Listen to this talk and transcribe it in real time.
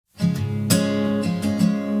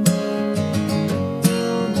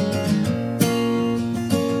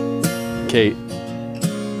Kate,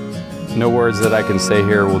 no words that I can say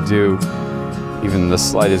here will do even the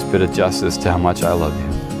slightest bit of justice to how much I love you.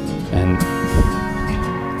 And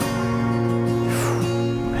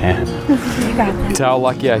man, you got this. To how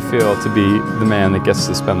lucky I feel to be the man that gets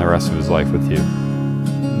to spend the rest of his life with you.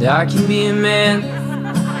 I can be a man,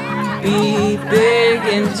 be big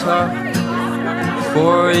and tough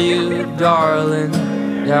for you, darling.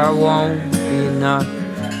 That won't be enough.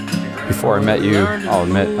 Before I met you, I'll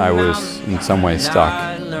admit I was in some ways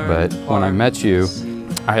stuck. But when I met you,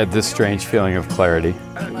 I had this strange feeling of clarity.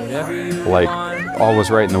 Like all was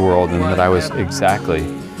right in the world and that I was exactly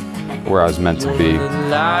where I was meant to be.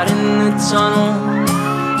 Light in the tunnel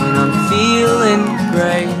when I'm feeling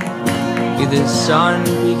gray. You're the sun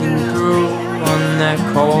peeking through on that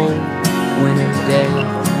cold winter day.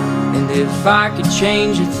 And if I could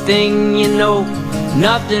change a thing, you know,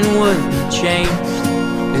 nothing would be changed.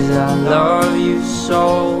 'Cause I love you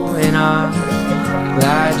so, and I'm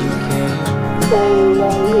glad you came.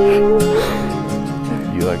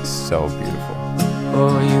 You look so beautiful.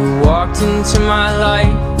 Oh, you walked into my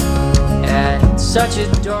life at such a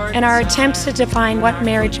dark. In our attempt to define what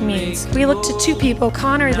marriage means, we look to two people.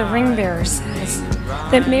 Connor, the ring bearer, says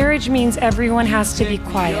that marriage means everyone has to be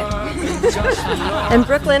quiet. And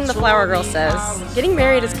Brooklyn, the flower girl, says, getting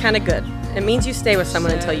married is kind of good. It means you stay with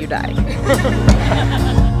someone until you die.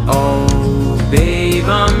 Oh, babe,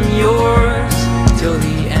 I'm yours till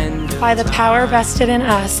the end. By the power vested in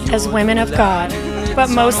us as women of God, but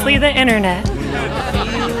mostly the internet,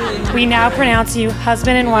 we now pronounce you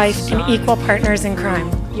husband and wife and equal partners in crime.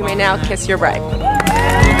 You may now kiss your bride.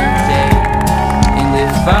 And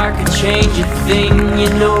if I could change a thing, you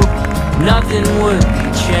know, nothing would be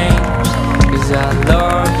changed. 'Cause I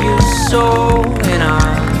love you so, and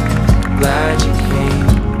I'm glad you came.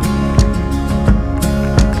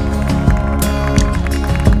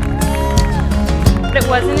 But it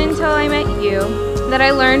wasn't until I met you that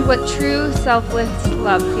I learned what true selfless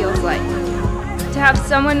love feels like. To have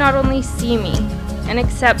someone not only see me and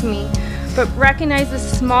accept me, but recognize the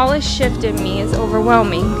smallest shift in me is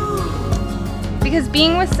overwhelming. Because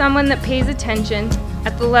being with someone that pays attention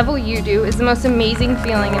at the level you do is the most amazing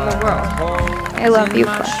feeling in the world. I love you,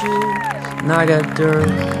 Claire. And I got dirt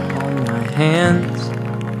on my hands,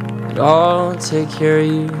 but I'll take care of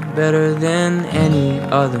you better than any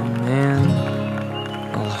other man.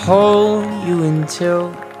 I'll hold you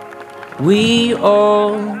until we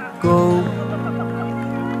all go.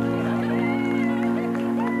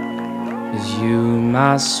 'Cause you,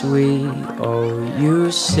 my sweet, oh, you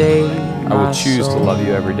save my I will choose to soul. love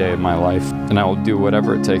you every day of my life, and I will do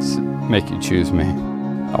whatever it takes to make you choose me.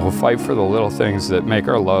 I will fight for the little things that make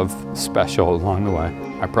our love special along the way.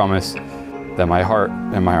 I promise that my heart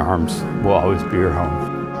and my arms will always be your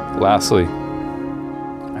home. Lastly,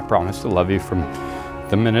 I promise to love you from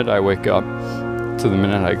the minute I wake up to the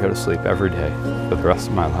minute I go to sleep every day for the rest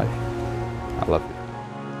of my life. I love you.